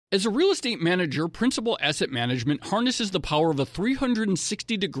As a real estate manager, Principal Asset Management harnesses the power of a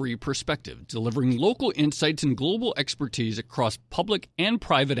 360-degree perspective, delivering local insights and global expertise across public and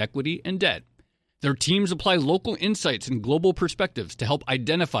private equity and debt. Their teams apply local insights and global perspectives to help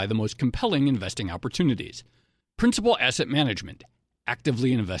identify the most compelling investing opportunities. Principal Asset Management.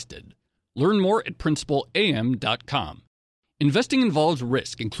 Actively invested. Learn more at principalam.com. Investing involves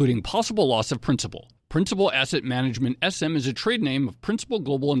risk, including possible loss of principal. Principal Asset Management SM is a trade name of Principal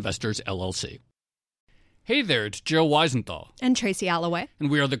Global Investors, LLC. Hey there, it's Joe Weisenthal. And Tracy Alloway. And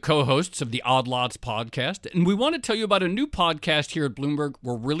we are the co-hosts of the Odd Lots podcast. And we want to tell you about a new podcast here at Bloomberg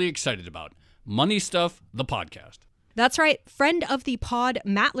we're really excited about. Money Stuff, the podcast. That's right. Friend of the pod,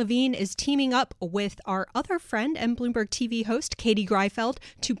 Matt Levine, is teaming up with our other friend and Bloomberg TV host, Katie Greifeld,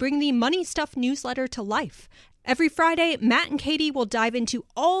 to bring the Money Stuff newsletter to life. Every Friday, Matt and Katie will dive into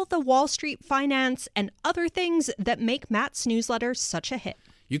all the Wall Street finance and other things that make Matt's newsletter such a hit.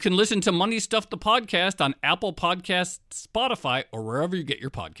 You can listen to Money Stuff, the podcast on Apple Podcasts, Spotify, or wherever you get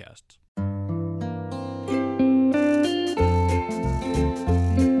your podcasts.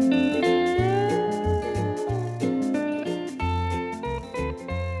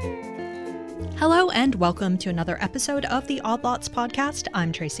 Hello and welcome to another episode of the Odd Lots podcast.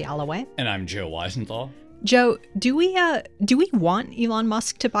 I'm Tracy Alloway. And I'm Joe Weisenthal. Joe, do we want Elon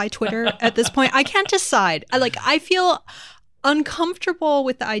Musk to buy Twitter at this point? I can't decide. I feel uncomfortable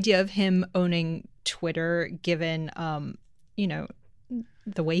with the idea of him owning Twitter, given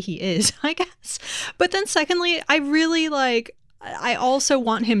the way he is, I guess. But then secondly, I also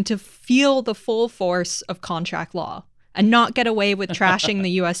want him to feel the full force of contract law and not get away with trashing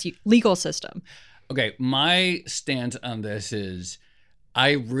the U.S. legal system. Okay, my stance on this is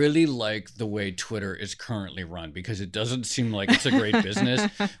I really like the way Twitter is currently run because it doesn't seem like it's a great business,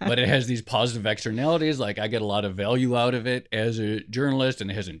 but it has these positive externalities. Like I get a lot of value out of it as a journalist, and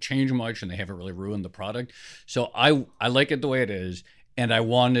it hasn't changed much, and they haven't really ruined the product. So I like it the way it is, and I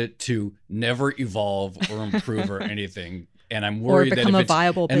want it to never evolve or improve or anything. And I'm worried that if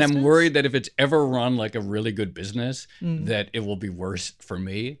viable business. And I'm worried that if it's ever run like a really good business, that it will be worse for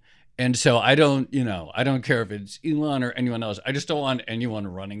me. And so I don't care if it's Elon or anyone else. I just don't want anyone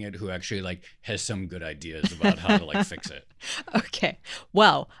running it who actually has some good ideas about how to fix it. Okay.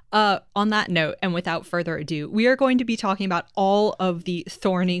 Well, on that note, and without further ado, we are going to be talking about all of the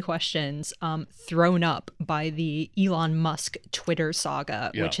thorny questions thrown up by the Elon Musk Twitter saga,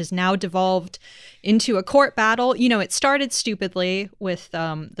 which has now devolved into a court battle. You know, it started stupidly with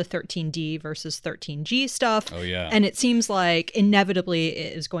the 13D versus 13G stuff. Oh, yeah. And it seems like inevitably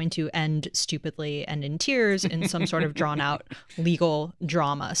it is going to end stupidly and in tears in some sort of drawn out legal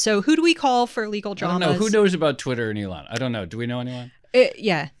drama. So who do we call for legal dramas? I don't know. Who knows about Twitter and Elon? I don't know. Do we know anyone?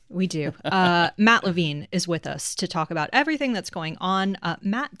 Yeah, we do. Matt Levine is with us to talk about everything that's going on.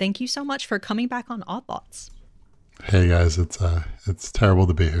 Matt, thank you so much for coming back on Odd Lots. Hey guys, it's terrible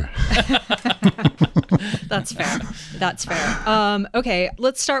to be here. That's fair. Okay,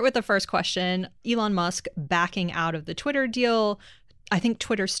 let's start with the first question. Elon Musk backing out of the Twitter deal. I think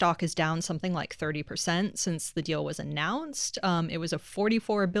Twitter stock is down something like 30% since the deal was announced. It was a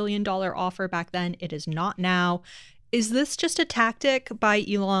 $44 billion offer back then. It is not now. Is this just a tactic by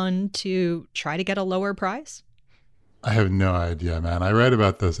Elon to try to get a lower price? I have no idea, man. I write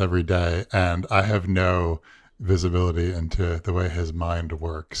about this every day, and I have no visibility into the way his mind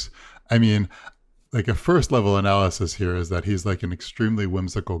works. I mean, a first level analysis here is that he's an extremely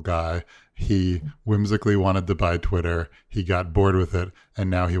whimsical guy. He whimsically wanted to buy Twitter. He got bored with it, and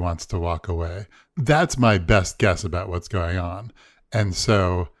now he wants to walk away. That's my best guess about what's going on. And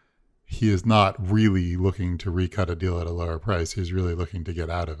so he is not really looking to recut a deal at a lower price. He's really looking to get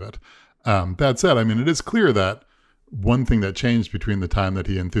out of it. That said, I mean, it is clear that one thing that changed between the time that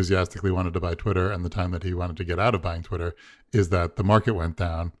he enthusiastically wanted to buy Twitter and the time that he wanted to get out of buying Twitter is that the market went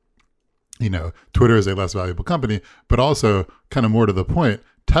down. You know, Twitter is a less valuable company, but also kind of more to the point,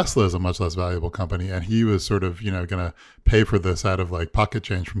 Tesla is a much less valuable company. And he was sort of, going to pay for this out of pocket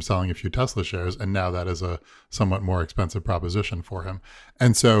change from selling a few Tesla shares. And now that is a somewhat more expensive proposition for him.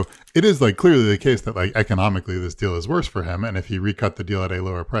 And so it is clearly the case that economically this deal is worse for him. And if he recut the deal at a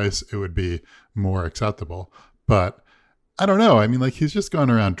lower price, it would be more acceptable. But I don't know. I mean, he's just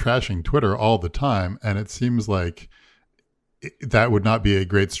going around trashing Twitter all the time. And it seems like that would not be a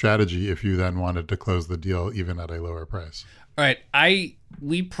great strategy if you then wanted to close the deal even at a lower price. All right.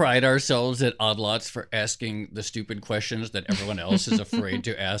 We pride ourselves at Odd Lots for asking the stupid questions that everyone else is afraid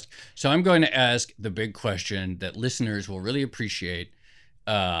to ask. So I'm going to ask the big question that listeners will really appreciate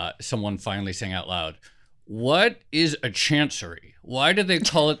someone finally saying out loud. What is a chancery? Why do they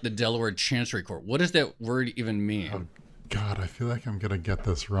call it the Delaware Chancery Court? What does that word even mean? God, I feel like I'm gonna get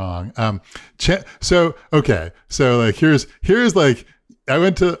this wrong. So like here's like I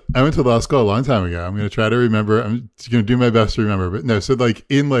went to law school a long time ago. I'm gonna try to remember. I'm gonna do my best to remember. But no, so like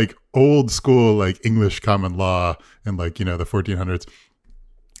in like old school like English common law in like the 1400s,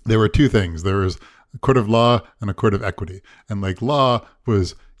 there were two things. There was a court of law and a court of equity, and like law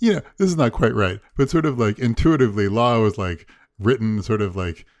was this is not quite right, but sort of like intuitively, law was like written sort of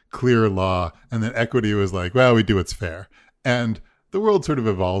like clear law, and then equity was like, well, we do what's fair. And the world sort of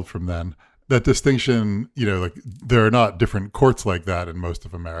evolved from then. That distinction, like there are not different courts like that in most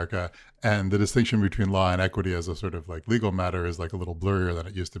of America. And the distinction between law and equity as a sort of like legal matter is like a little blurrier than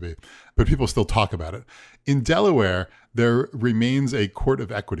it used to be. But people still talk about it. In Delaware, there remains a court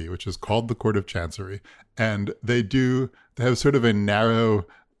of equity, which is called the Court of Chancery. And they have sort of a narrow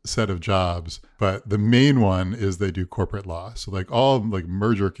set of jobs, but the main one is they do corporate law. So like all like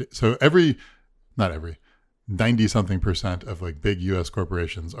merger, so not every 90-something% of like big US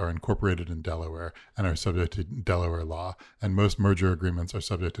corporations are incorporated in Delaware and are subject to Delaware law. And most merger agreements are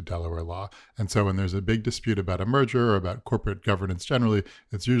subject to Delaware law. And so when there's a big dispute about a merger or about corporate governance generally,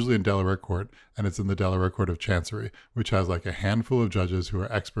 it's usually in Delaware court, and it's in the Delaware Court of Chancery, which has like a handful of judges who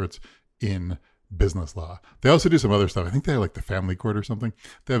are experts in business law. They also do some other stuff. I think they have like the family court or something.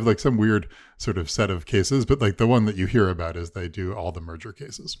 They have like some weird sort of set of cases, but like the one that you hear about is they do all the merger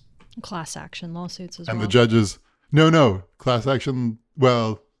cases. Class action lawsuits as well. And the judges, no, class action,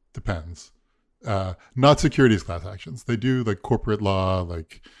 well, depends. Not securities class actions. They do like corporate law,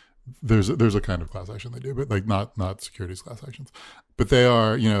 like there's a kind of class action they do, but like not securities class actions. But they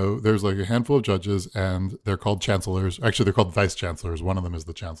are, there's like a handful of judges, and they're called chancellors. Actually, they're called vice chancellors. One of them is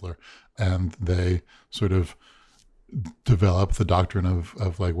the chancellor, and they sort of develop the doctrine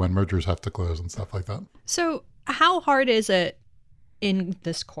of like when mergers have to close and stuff like that. So how hard is it in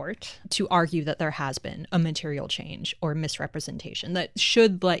this court to argue that there has been a material change or misrepresentation that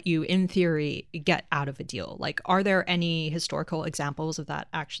should let you, in theory, get out of a deal? Like, are there any historical examples of that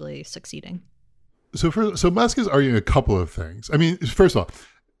actually succeeding? So Musk is arguing a couple of things. I mean, first of all,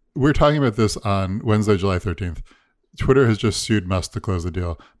 we're talking about this on Wednesday, July 13th. Twitter has just sued Musk to close the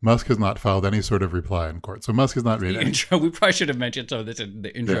deal. Musk has not filed any sort of reply in court. So Musk has not made any. Intro, we probably should have mentioned some of this in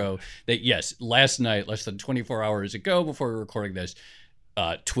the intro. Yeah. That yes, last night, less than 24 hours ago, before we were recording this,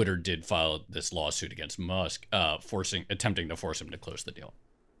 Twitter did file this lawsuit against Musk, attempting to force him to close the deal.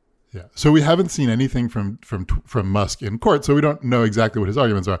 Yeah. So we haven't seen anything from Musk in court, so we don't know exactly what his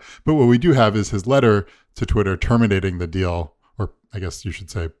arguments are. But what we do have is his letter to Twitter terminating the deal, or I guess you should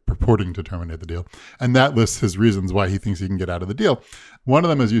say purporting to terminate the deal. And that lists his reasons why he thinks he can get out of the deal. One of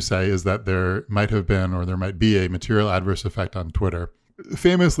them, as you say, is that there might have been, or there might be, a material adverse effect on Twitter.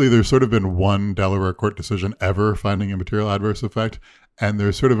 Famously, there's sort of been one Delaware court decision ever finding a material adverse effect. And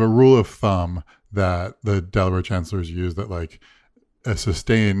there's sort of a rule of thumb that the Delaware chancellors use that like a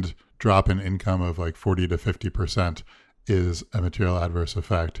sustained drop in income of like 40 to 50% is a material adverse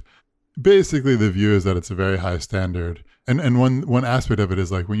effect. Basically, the view is that it's a very high standard. And one aspect of it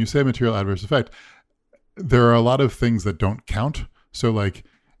is like when you say material adverse effect, there are a lot of things that don't count. So like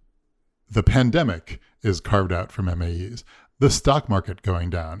the pandemic is carved out from MAEs. The stock market going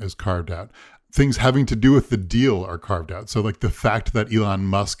down is carved out. Things having to do with the deal are carved out. So like the fact that Elon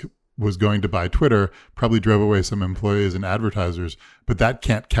Musk was going to buy Twitter probably drove away some employees and advertisers, but that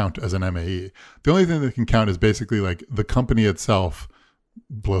can't count as an MAE. The only thing that can count is basically like the company itself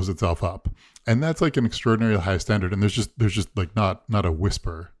blows itself up. And that's like an extraordinarily high standard. And there's just like not a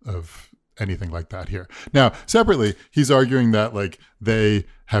whisper of anything like that here. Now, separately, he's arguing that like they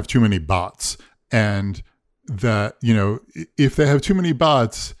have too many bots, and that, if they have too many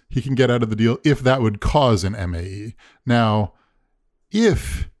bots, he can get out of the deal if that would cause an MAE. Now,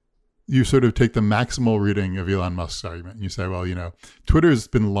 if you sort of take the maximal reading of Elon Musk's argument and you say, well, Twitter's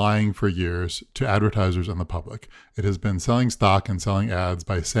been lying for years to advertisers and the public. It has been selling stock and selling ads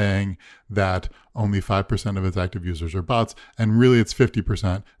by saying that only 5% of its active users are bots, and really it's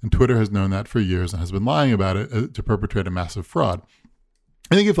 50%. And Twitter has known that for years and has been lying about it to perpetrate a massive fraud.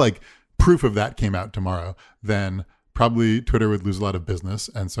 I think if like proof of that came out tomorrow, then probably Twitter would lose a lot of business,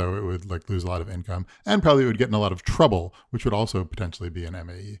 and so it would like lose a lot of income, and probably it would get in a lot of trouble, which would also potentially be an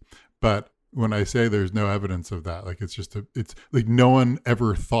MAE. But when I say there's no evidence of that, like it's like no one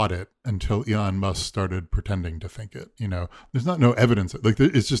ever thought it until Elon Musk started pretending to think it. There's no evidence. Like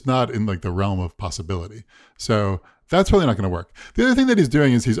it's just not in like the realm of possibility. So that's probably not going to work. The other thing that he's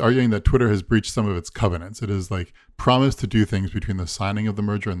doing is he's arguing that Twitter has breached some of its covenants. It has like promised to do things between the signing of the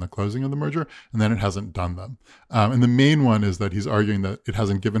merger and the closing of the merger, and then it hasn't done them. And the main one is that he's arguing that it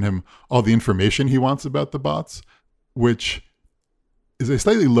hasn't given him all the information he wants about the bots, which is a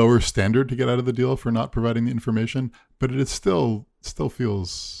slightly lower standard to get out of the deal for not providing the information, but it still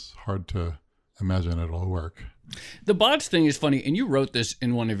feels hard to imagine it'll work. The bots thing is funny, and you wrote this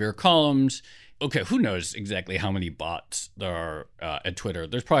in one of your columns. Okay, who knows exactly how many bots there are at Twitter?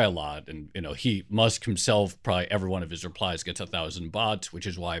 There's probably a lot, and Musk himself, probably every one of his replies gets 1,000 bots, which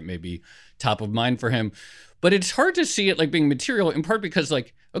is why it may be top of mind for him. But it's hard to see it like being material, in part because,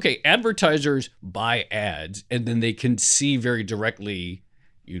 like, okay, advertisers buy ads, and then they can see very directly,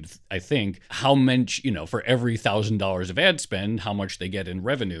 I think, how much, for every $1,000 of ad spend, how much they get in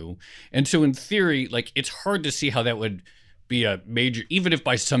revenue. And so in theory, like, it's hard to see how that would be a major, even if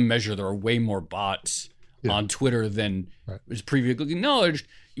by some measure there are way more bots on Twitter than was previously acknowledged,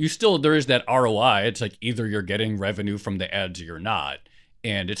 there is that ROI. It's like either you're getting revenue from the ads or you're not.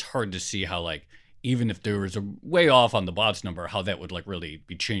 And it's hard to see how, like, even if there was a way off on the bots number, how that would like really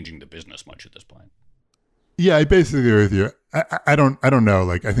be changing the business much at this point. Yeah, I basically agree with you. I don't know.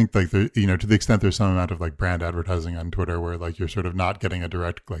 Like, I think like to the extent there's some amount of like brand advertising on Twitter where like you're sort of not getting a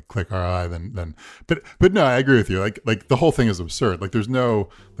direct like click ROI, but no, I agree with you. Like the whole thing is absurd. Like there's no,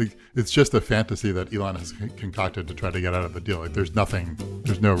 like, it's just a fantasy that Elon has concocted to try to get out of the deal. Like there's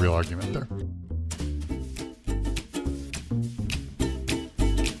no real argument there.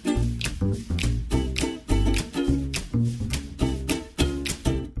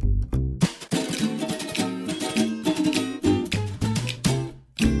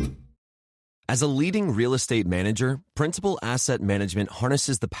 As a leading real estate manager, Principal Asset Management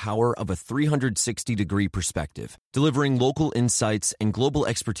harnesses the power of a 360-degree perspective, delivering local insights and global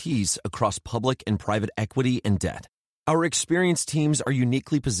expertise across public and private equity and debt. Our experienced teams are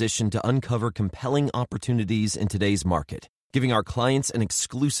uniquely positioned to uncover compelling opportunities in today's market, giving our clients an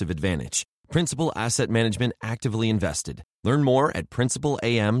exclusive advantage. Principal Asset Management actively invested. Learn more at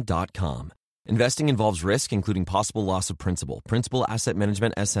principalam.com. Investing involves risk, including possible loss of principal. Principal Asset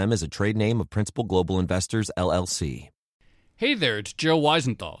Management SM is a trade name of Principal Global Investors, LLC. Hey there, it's Joe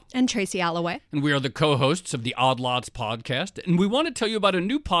Weisenthal. And Tracy Alloway. And we are the co-hosts of the Odd Lots podcast. And we want to tell you about a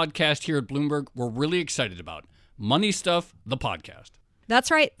new podcast here at Bloomberg we're really excited about. Money Stuff, the podcast.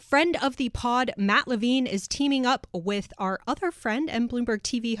 That's right. Friend of the pod, Matt Levine, is teaming up with our other friend and Bloomberg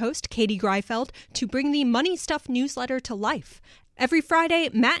TV host, Katie Greifeld, to bring the Money Stuff newsletter to life. Every Friday,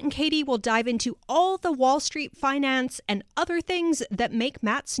 Matt and Katie will dive into all the Wall Street finance and other things that make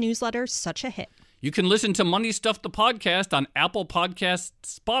Matt's newsletter such a hit. You can listen to Money Stuff, the podcast on Apple Podcasts,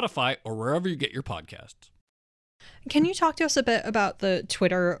 Spotify, or wherever you get your podcasts. Can you talk to us a bit about the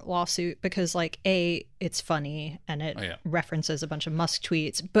Twitter lawsuit? Because, like, A, it's funny and it references a bunch of Musk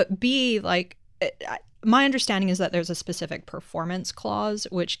tweets, but B, like, my understanding is that there's a specific performance clause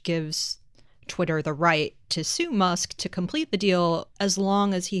which gives Twitter the right to sue Musk to complete the deal as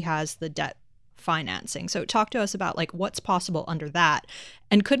long as he has the debt financing. So talk to us about like what's possible under that.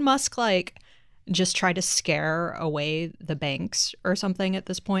 And could Musk like just try to scare away the banks or something at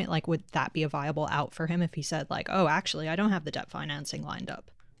this point? Like, would that be a viable out for him if he said like, oh, actually, I don't have the debt financing lined up?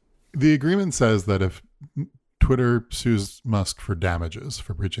 The agreement says that if Twitter sues Musk for damages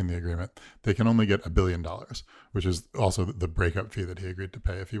for breaching the agreement, they can only get $1 billion, which is also the breakup fee that he agreed to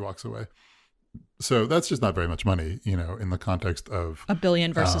pay if he walks away. So that's just not very much money, in the context of $1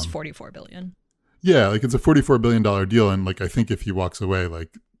 billion versus $44 billion. Yeah, like it's a $44 billion deal. And like, I think if he walks away,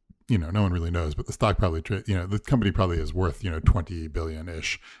 like, no one really knows, but the stock probably, the company probably is worth, 20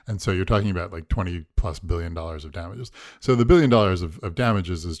 billion-ish. And so you're talking about like $20+ billion of damages. So the $1 billion of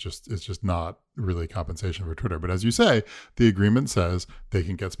damages is just not really compensation for Twitter. But as you say, the agreement says they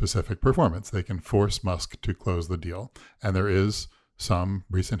can get specific performance. They can force Musk to close the deal. And there is some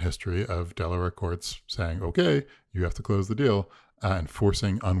recent history of Delaware courts saying, okay, you have to close the deal, and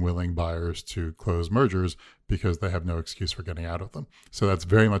forcing unwilling buyers to close mergers because they have no excuse for getting out of them. So that's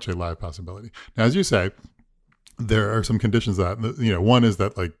very much a live possibility. Now, as you say, there are some conditions that, one is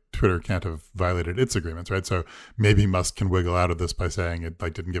that like Twitter can't have violated its agreements, right? So maybe Musk can wiggle out of this by saying it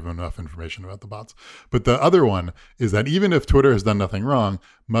like didn't give him enough information about the bots. But the other one is that even if Twitter has done nothing wrong,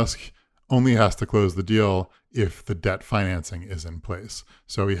 Musk only has to close the deal if the debt financing is in place.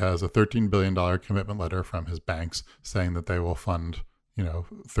 So he has a $13 billion commitment letter from his banks saying that they will fund,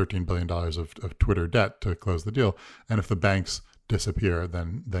 $13 billion of Twitter debt to close the deal. And if the banks disappear,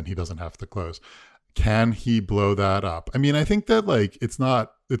 then he doesn't have to close. Can he blow that up? I mean, I think that like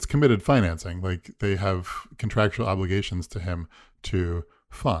it's committed financing. Like they have contractual obligations to him to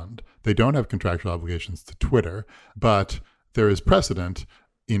fund. They don't have contractual obligations to Twitter, but there is precedent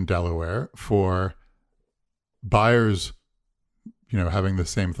in Delaware for buyers, having the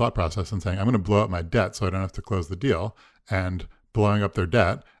same thought process and saying, I'm going to blow up my debt so I don't have to close the deal, and blowing up their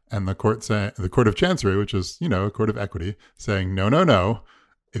debt and the court of chancery, which is, a court of equity, saying, no,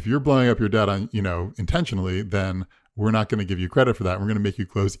 if you're blowing up your debt on, intentionally, then we're not going to give you credit for that. We're going to make you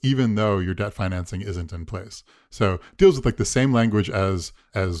close even though your debt financing isn't in place. So deals with like the same language as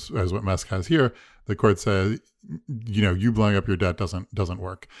what Musk has here. The court says, you blowing up your debt doesn't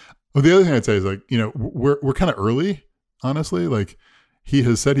work. Well, the other thing I'd say is like, we're kind of early, honestly. Like he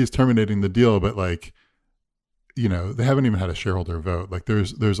has said he's terminating the deal, but like, they haven't even had a shareholder vote. Like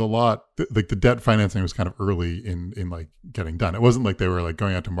there's a lot, like the debt financing was kind of early in like getting done. It wasn't like they were like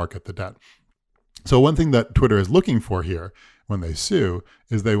going out to market the debt. So one thing that Twitter is looking for here when they sue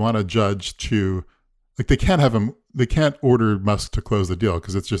is they want a judge to, like they can't order Musk to close the deal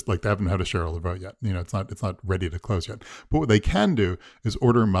because it's just like they haven't had a shareholder vote yet. It's not ready to close yet. But what they can do is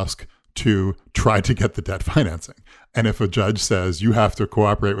order Musk to try to get the debt financing. And if a judge says you have to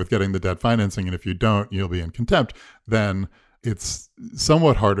cooperate with getting the debt financing, and if you don't, you'll be in contempt, then it's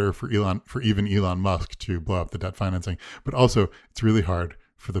somewhat harder for even Elon Musk to blow up the debt financing. But also it's really hard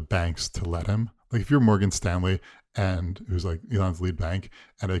for the banks to let him. Like if you're Morgan Stanley and who's like Elon's lead bank,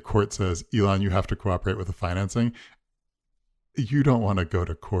 and a court says, Elon, you have to cooperate with the financing, you don't want to go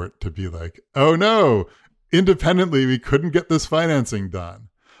to court to be like, oh no, independently, we couldn't get this financing done.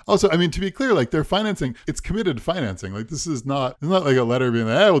 Also, I mean, to be clear, like their financing, it's committed financing. Like this is not, it's not like a letter being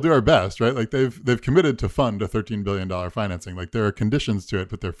like, hey, we'll do our best, right? Like they've committed to fund a $13 billion financing. Like there are conditions to it,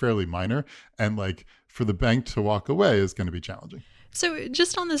 but they're fairly minor. And like for the bank to walk away is going to be challenging. So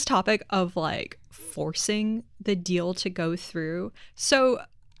just on this topic of like forcing the deal to go through. So,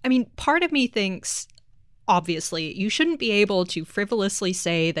 I mean, part of me thinks, obviously, you shouldn't be able to frivolously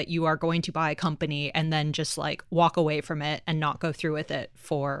say that you are going to buy a company and then just like walk away from it and not go through with it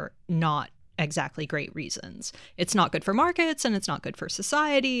for not exactly great reasons. It's not good for markets and it's not good for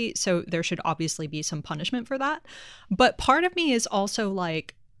society. So there should obviously be some punishment for that. But part of me is also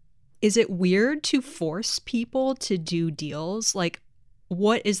like, is it weird to force people to do deals? Like,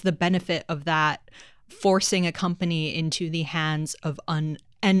 what is the benefit of that, forcing a company into the hands of an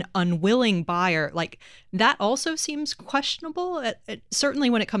unwilling buyer? Like, that also seems questionable.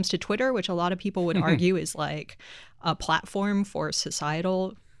 Certainly when it comes to Twitter, which a lot of people would argue is like a platform for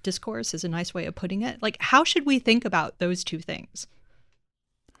societal discourse, is a nice way of putting it. Like, how should we think about those two things?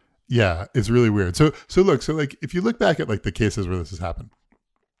 Yeah, it's really weird. So like if you look back at like the cases where this has happened,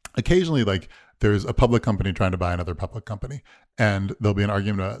 occasionally, like there's a public company trying to buy another public company, and there'll be an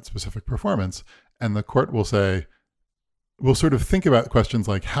argument about specific performance, and the court will say, we'll sort of think about questions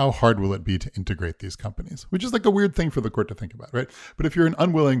like how hard will it be to integrate these companies, which is like a weird thing for the court to think about, right? But if you're an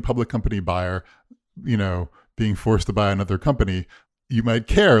unwilling public company buyer, being forced to buy another company, you might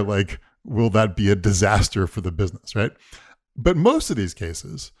care, like, will that be a disaster for the business, right? But most of these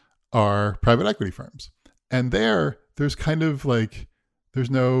cases are private equity firms, and there's kind of like, there's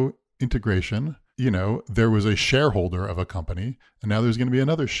no integration. There was a shareholder of a company, and now there's going to be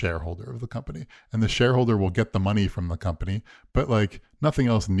another shareholder of the company, and the shareholder will get the money from the company, but like nothing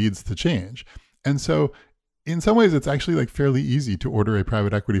else needs to change. And so in some ways, it's actually like fairly easy to order a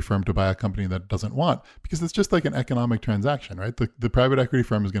private equity firm to buy a company that it doesn't want, because it's just like an economic transaction, right? The private equity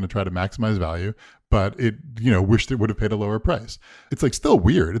firm is going to try to maximize value, but it, wished it would have paid a lower price. It's like still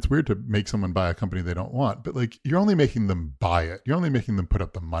weird. It's weird to make someone buy a company they don't want, but like you're only making them buy it. You're only making them put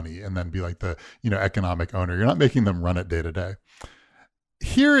up the money and then be like the, economic owner. You're not making them run it day to day.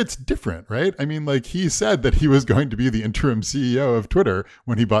 Here it's different, right? I mean, like he said that he was going to be the interim CEO of Twitter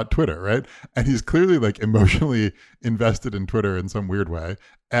when he bought Twitter, right? And he's clearly like emotionally invested in Twitter in some weird way.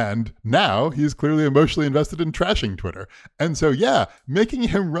 And now he's clearly emotionally invested in trashing Twitter. And so, yeah, making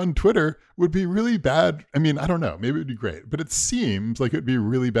him run Twitter would be really bad. I mean, I don't know, maybe it'd be great, but it seems like it'd be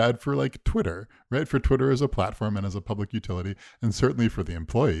really bad for like Twitter, right? For Twitter as a platform and as a public utility, and certainly for the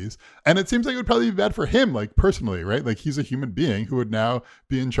employees. And it seems like it would probably be bad for him, like personally, right? Like he's a human being who would now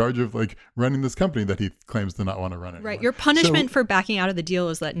be in charge of like running this company that he claims to not want to run anymore. Right. Your punishment for backing out of the deal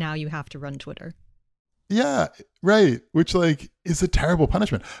is that now you have to run Twitter. Yeah, right. Which like is a terrible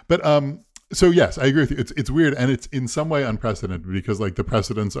punishment. But so yes, I agree with you. It's weird, and it's in some way unprecedented because like the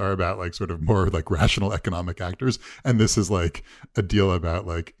precedents are about like sort of more like rational economic actors, and this is like a deal about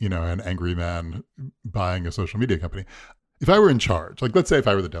like an angry man buying a social media company. If I were in charge, like let's say if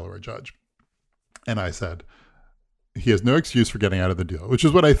I were the Delaware judge, and I said he has no excuse for getting out of the deal, which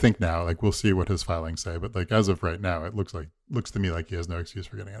is what I think now. Like we'll see what his filings say, but like as of right now, it looks to me like he has no excuse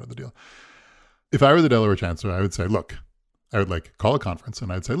for getting out of the deal. If I were the Delaware chancellor, I would say, look, I would like call a conference and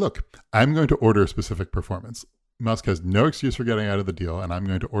I'd say, look, I'm going to order specific performance. Musk has no excuse for getting out of the deal, and I'm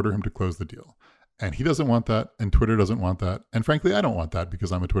going to order him to close the deal. And he doesn't want that, and Twitter doesn't want that. And frankly, I don't want that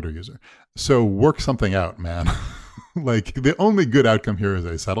because I'm a Twitter user. So work something out, man. Like, the only good outcome here is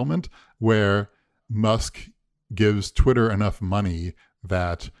a settlement where Musk gives Twitter enough money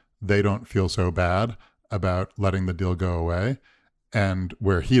that they don't feel so bad about letting the deal go away, and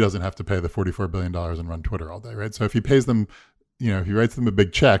where he doesn't have to pay the $44 billion and run Twitter all day, right? So if he pays them, if he writes them a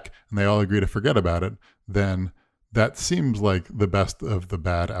big check and they all agree to forget about it, then that seems like the best of the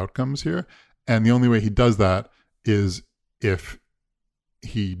bad outcomes here. And the only way he does that is if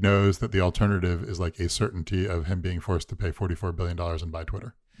he knows that the alternative is like a certainty of him being forced to pay $44 billion and buy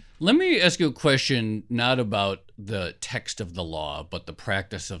Twitter. Let me ask you a question, not about the text of the law, but the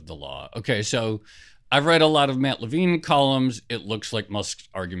practice of the law. Okay, so I've read a lot of Matt Levine columns. It looks like Musk's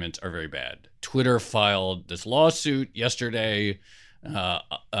arguments are very bad. Twitter filed this lawsuit yesterday,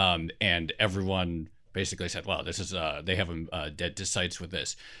 and everyone basically said, wow, this is they have him dead to sights with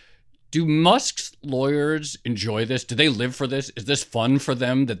this. Do Musk's lawyers enjoy this? Do they live for this? Is this fun for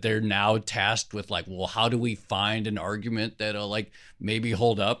them that they're now tasked with, like, well, how do we find an argument that'll, like, maybe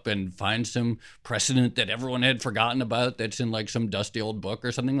hold up and find some precedent that everyone had forgotten about that's in, like, some dusty old book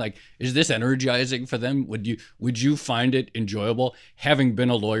or something? Like, is this energizing for them? Would you find it enjoyable? Having been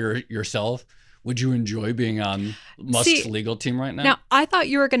a lawyer yourself, would you enjoy being on Musk's legal team right now? Now, I thought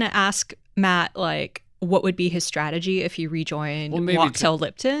you were going to ask Matt, like, what would be his strategy if he rejoined Wachtell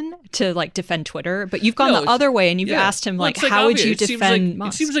Lipton to like defend Twitter? But you've gone the other way and you've asked him, like, how would you defend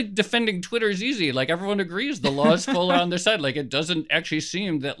Musk? It seems like defending Twitter is easy. Like, everyone agrees the law is fully on their side. Like, it doesn't actually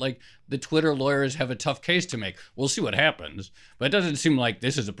seem that, like, the Twitter lawyers have a tough case to make. We'll see what happens. But it doesn't seem like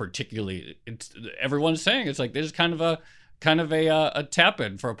this is a particularly, everyone's saying it's like this is kind of a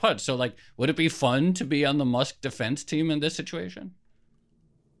tap-in for a putt. So, like, would it be fun to be on the Musk defense team in this situation?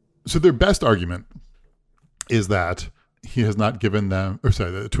 So their best argument is that he has not given them,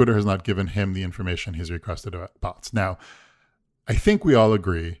 Twitter has not given him the information he's requested about bots. Now, I think we all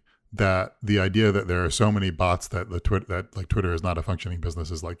agree that the idea that there are so many bots that Twitter is not a functioning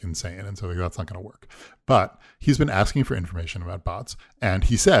business is like insane, and so that's not going to work. But he's been asking for information about bots, and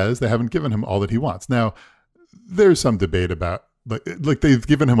he says they haven't given him all that he wants. Now, there's some debate about like they've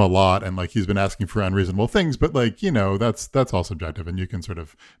given him a lot, and like he's been asking for unreasonable things, but like, that's all subjective, and you can sort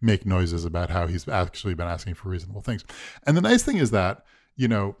of make noises about how he's actually been asking for reasonable things. And the nice thing is that,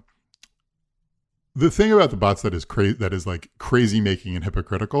 the thing about the bots that is like crazy making and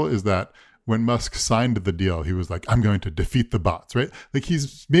hypocritical is that when Musk signed the deal, he was like, I'm going to defeat the bots, right? Like,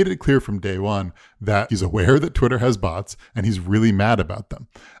 he's made it clear from day one that he's aware that Twitter has bots and he's really mad about them.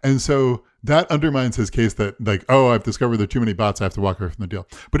 And so that undermines his case that, like, oh, I've discovered there are too many bots, I have to walk away from the deal.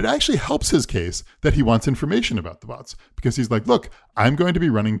 But it actually helps his case that he wants information about the bots, because he's like, look, I'm going to be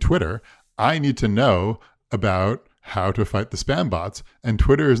running Twitter. I need to know about how to fight the spam bots, and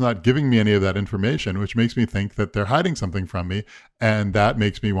Twitter is not giving me any of that information, which makes me think that they're hiding something from me, and that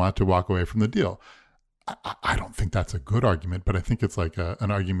makes me want to walk away from the deal. I don't think that's a good argument, but I think it's like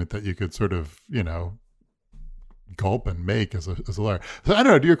an argument that you could sort of, gulp and make as a lawyer. So I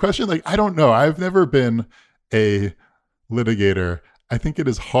don't know, to your question, like, I don't know. I've never been a litigator. I think it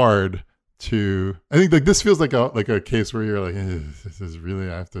is hard I think like this feels like a case where you're like, this is really,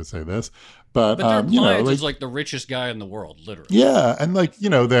 I have to say this, but their client is like the richest guy in the world, literally. Yeah, and like, they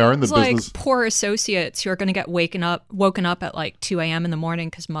are in the business. Like poor associates who are going to get woken up at like 2 a.m. in the morning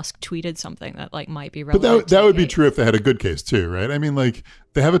because Musk tweeted something that like might be relevant. But that would be true if they had a good case too, right? I mean, like,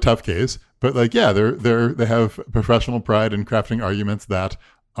 they have a tough case, but like, yeah, they have professional pride in crafting arguments that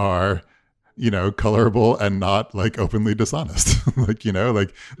are, colorable and not like openly dishonest. like,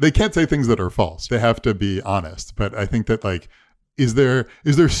 like they can't say things that are false. They have to be honest. But I think that, like, is there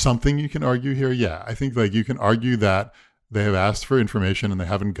something you can argue here? Yeah, I think like you can argue that they have asked for information and they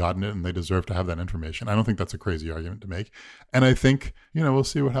haven't gotten it and they deserve to have that information. I don't think that's a crazy argument to make. And I think, we'll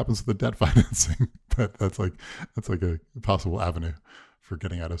see what happens with the debt financing, but that's like a possible avenue for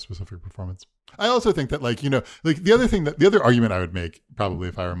getting out of specific performance. I also think that, like, the other argument I would make probably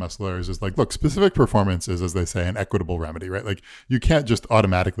if I were Musk lawyers is like, look, specific performance is, as they say, an equitable remedy, right? Like, you can't just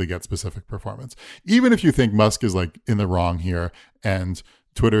automatically get specific performance. Even if you think Musk is like in the wrong here and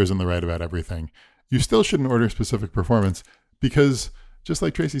Twitter is in the right about everything, you still shouldn't order specific performance, because just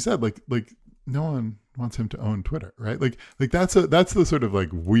like Tracy said, like no one wants him to own Twitter, right? Like that's the sort of like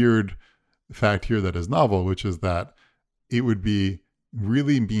weird fact here that is novel, which is that it would be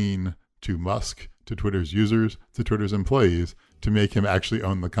really mean to Musk, to Twitter's users, to Twitter's employees, to make him actually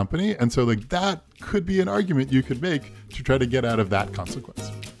own the company. And so like that could be an argument you could make to try to get out of that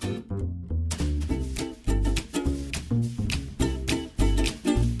consequence.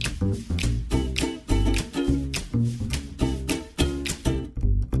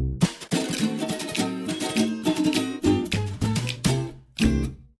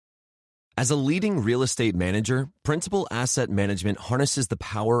 As a leading real estate manager, Principal Asset Management harnesses the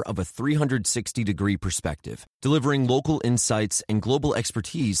power of a 360-degree perspective, delivering local insights and global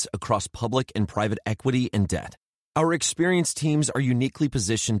expertise across public and private equity and debt. Our experienced teams are uniquely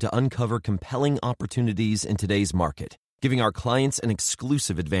positioned to uncover compelling opportunities in today's market, giving our clients an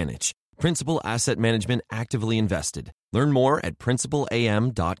exclusive advantage. Principal Asset Management actively invested. Learn more at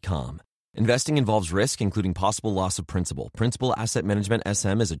principalam.com. Investing involves risk, including possible loss of principal. Principal Asset Management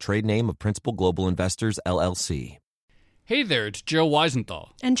SM is a trade name of Principal Global Investors, LLC. Hey there, it's Joe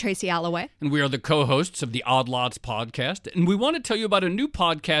Weisenthal. And Tracy Alloway. And we are the co-hosts of the Odd Lots podcast. And we want to tell you about a new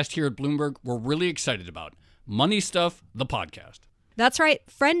podcast here at Bloomberg we're really excited about. Money Stuff, the podcast. That's right.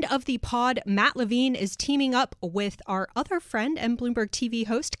 Friend of the pod, Matt Levine, is teaming up with our other friend and Bloomberg TV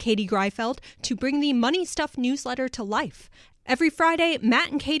host, Katie Greifeld, to bring the Money Stuff newsletter to life. Every Friday,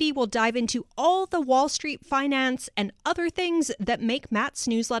 Matt and Katie will dive into all the Wall Street finance and other things that make Matt's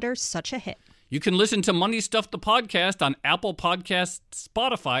newsletter such a hit. You can listen to Money Stuff, the podcast on Apple Podcasts,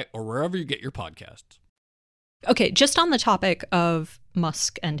 Spotify, or wherever you get your podcasts. Okay, just on the topic of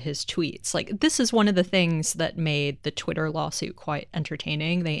Musk and his tweets, like this is one of the things that made the Twitter lawsuit quite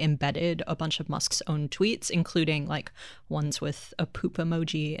entertaining. They embedded a bunch of Musk's own tweets, including like ones with a poop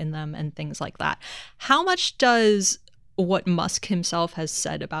emoji in them and things like that. How much does what Musk himself has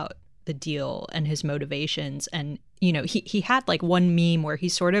said about the deal and his motivations, and you know, he had like one meme where he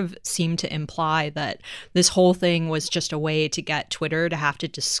sort of seemed to imply that this whole thing was just a way to get Twitter to have to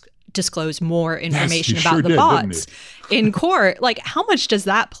disclose more information about the bots in court. Like, how much does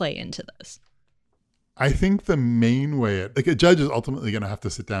that play into this? I think the main way, like a judge is ultimately going to have to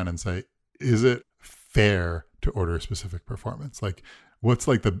sit down and say, is it fair to order a specific performance? Like, what's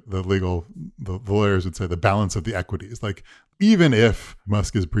like the lawyers would say, the balance of the equities? Like, even if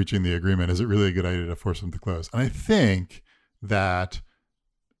Musk is breaching the agreement, is it really a good idea to force him to close? And I think that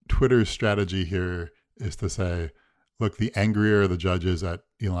Twitter's strategy here is to say, look, the angrier the judges at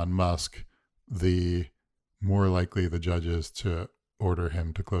Elon Musk, the more likely the judge is to order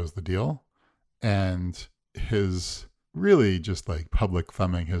him to close the deal. And his really just like public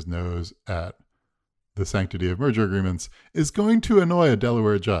thumbing his nose at the sanctity of merger agreements is going to annoy a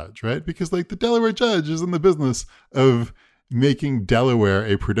Delaware judge, right? Because like the Delaware judge is in the business of making Delaware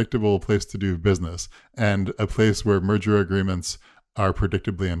a predictable place to do business and a place where merger agreements are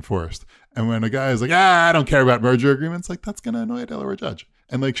predictably enforced. And when a guy is like, I don't care about merger agreements, like that's going to annoy a Delaware judge.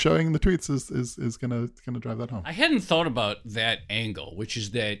 And like showing the tweets is going to drive that home. I hadn't thought about that angle, which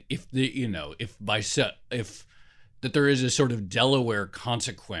is that if that there is a sort of Delaware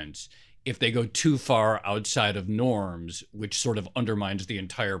consequence if they go too far outside of norms, which sort of undermines the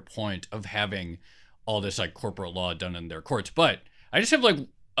entire point of having all this like corporate law done in their courts. But I just have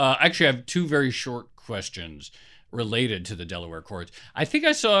actually I have two very short questions related to the Delaware courts. I think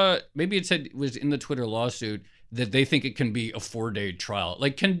I saw, maybe it said it was in the Twitter lawsuit, that they think it can be a 4-day trial.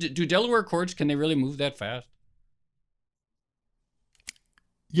 Like, do Delaware courts, can they really move that fast?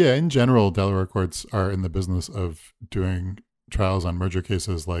 Yeah, in general, Delaware courts are in the business of doing trials on merger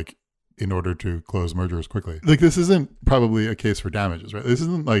cases, like in order to close mergers quickly. Like, this isn't probably a case for damages, right? This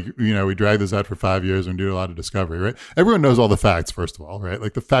isn't like, we drag this out for 5 years and do a lot of discovery, right? Everyone knows all the facts, first of all, right?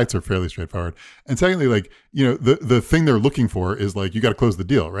 Like the facts are fairly straightforward. And secondly, like, the thing they're looking for is like, you got to close the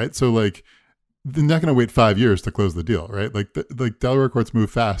deal, right? So like, they're not going to wait 5 years to close the deal, right? Like, like Delaware courts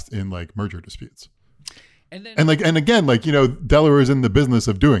move fast in like merger disputes. And again, Delaware is in the business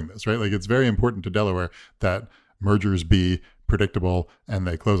of doing this, right? Like, it's very important to Delaware that mergers be predictable and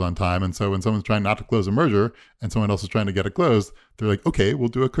they close on time. And so when someone's trying not to close a merger and someone else is trying to get it closed, they're like, okay, we'll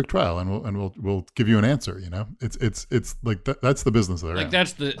do a quick trial and we'll give you an answer. It's like that's the business they're in.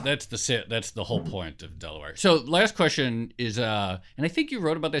 That's the whole point of Delaware. So last question is, and I think you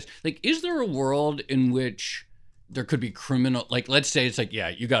wrote about this. Like, is there a world in which there could be criminal? Like, let's say it's like, yeah,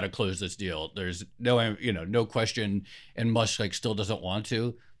 you got to close this deal. There's no question, and Musk like still doesn't want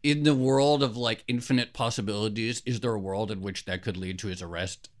to. In the world of like infinite possibilities, is there a world in which that could lead to his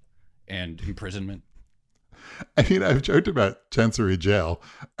arrest and imprisonment? I mean, I've joked about Chancery jail.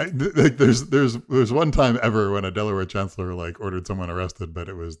 There's one time ever when a Delaware chancellor like ordered someone arrested, but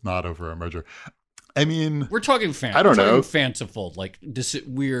it was not over a merger. I mean, we're talking fanciful, like this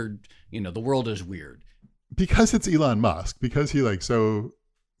weird. The world is weird because it's Elon Musk. Because he like so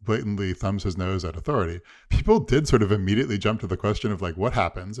blatantly thumbs his nose at authority. People did sort of immediately jump to the question of like, what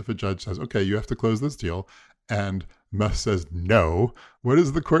happens if a judge says, okay, you have to close this deal, and Musk says no? What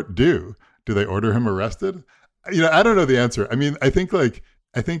does the court do? Do they order him arrested? I don't know the answer. I mean, I think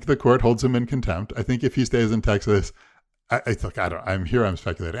the court holds him in contempt. I think if he stays in Texas, I'm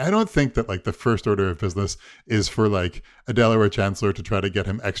speculating. I don't think that like the first order of business is for like a Delaware chancellor to try to get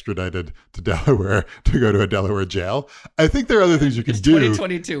him extradited to Delaware to go to a Delaware jail. I think there are other things you can do.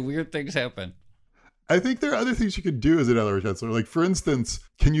 2022, weird things happen. I think there are other things you could do as a Delaware chancellor. Like, for instance,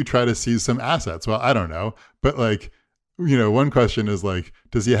 can you try to seize some assets? Well, I don't know. But like, you know, one question is like,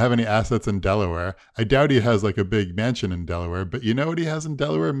 does he have any assets in Delaware? I doubt he has like a big mansion in Delaware, but you know what he has in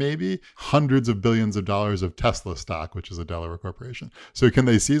Delaware? Maybe hundreds of billions of dollars of Tesla stock, which is a Delaware corporation. So can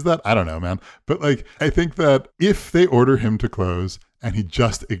they seize that? I don't know, man. But like, I think that if they order him to close and he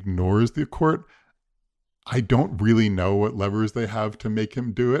just ignores the court, I don't really know what levers they have to make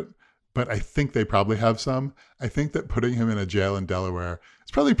him do it. But I think they probably have some. I think that putting him in a jail in Delaware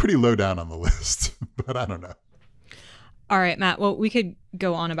is probably pretty low down on the list, but I don't know. All right, Matt. Well, we could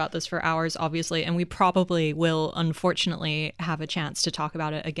go on about this for hours, obviously, and we probably will, unfortunately, have a chance to talk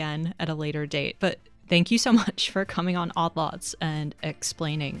about it again at a later date. But thank you so much for coming on Odd Lots and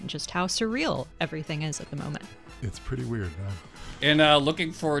explaining just how surreal everything is at the moment. It's pretty weird, man. And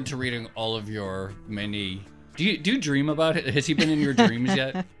looking forward to reading all of your many... Do you dream about it? Has he been in your dreams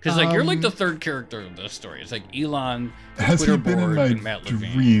yet? Because like you're like the third character of this story. It's like Elon, has Twitter he been board, in my and Matt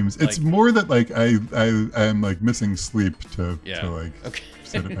Levine. dreams? Like, it's more that like I am like missing sleep to like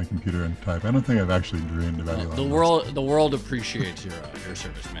sit at my computer and type. I don't think I've actually dreamed about Elon. The world appreciates your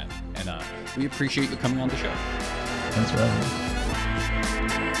service, man, and we appreciate you coming on the show. Thanks for having me.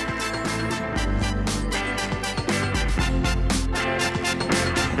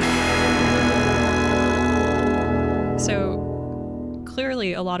 So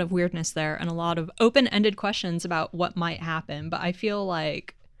clearly a lot of weirdness there and a lot of open-ended questions about what might happen. But I feel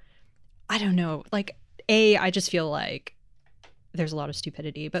like, I don't know, like, A, I just feel like there's a lot of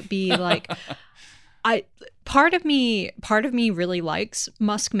stupidity, but B, like, part of me really likes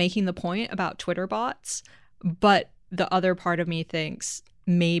Musk making the point about Twitter bots, but the other part of me thinks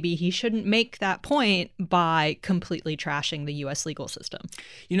maybe he shouldn't make that point by completely trashing the US legal system.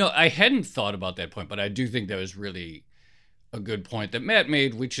 You know, I hadn't thought about that point, but I do think that was really a good point that Matt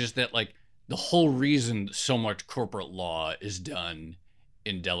made, which is that like the whole reason so much corporate law is done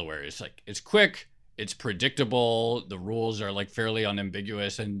in Delaware is like it's quick, it's predictable, the rules are like fairly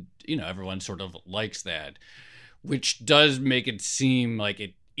unambiguous, and you know everyone sort of likes that, which does make it seem like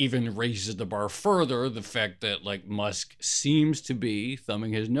it even raises the bar further, the fact that like Musk seems to be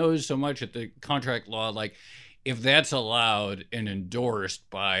thumbing his nose so much at the contract law. Like if that's allowed and endorsed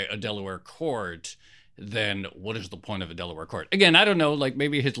by a Delaware court, then what is the point of a Delaware court? Again, I don't know, like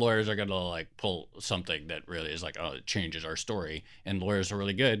maybe his lawyers are going to like pull something that really is like, oh, it changes our story. And lawyers are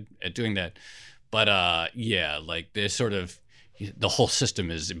really good at doing that. But yeah, like this sort of, the whole system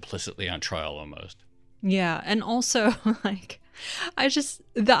is implicitly on trial almost. Yeah. And also like,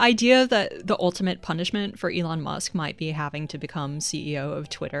 the idea that the ultimate punishment for Elon Musk might be having to become CEO of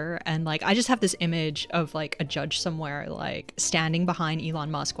Twitter. And like, I just have this image of like a judge somewhere, like standing behind Elon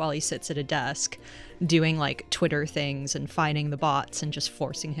Musk while he sits at a desk doing like Twitter things and fighting the bots and just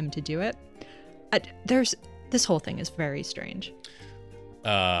forcing him to do it. This whole thing is very strange.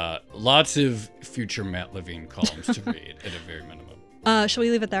 Lots of future Matt Levine columns to read at a very minimum. Shall we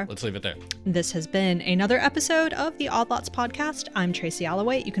leave it there? Let's leave it there. This has been another episode of the Odd Lots podcast. I'm Tracy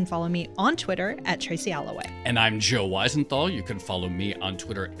Alloway. You can follow me on Twitter at Tracy Alloway. And I'm Joe Weisenthal. You can follow me on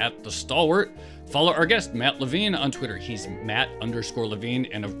Twitter at The Stalwart. Follow our guest, Matt Levine, on Twitter. He's Matt_Levine.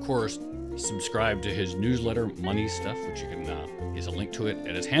 And of course, subscribe to his newsletter, Money Stuff, which you can, is a link to it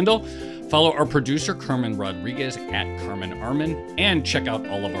at his handle. Follow our producer, Carmen Rodriguez, at Carmen Armin. And check out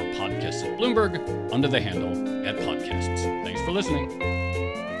all of our podcasts at Bloomberg under the handle @podcasts. Thanks for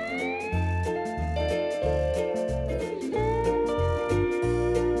listening.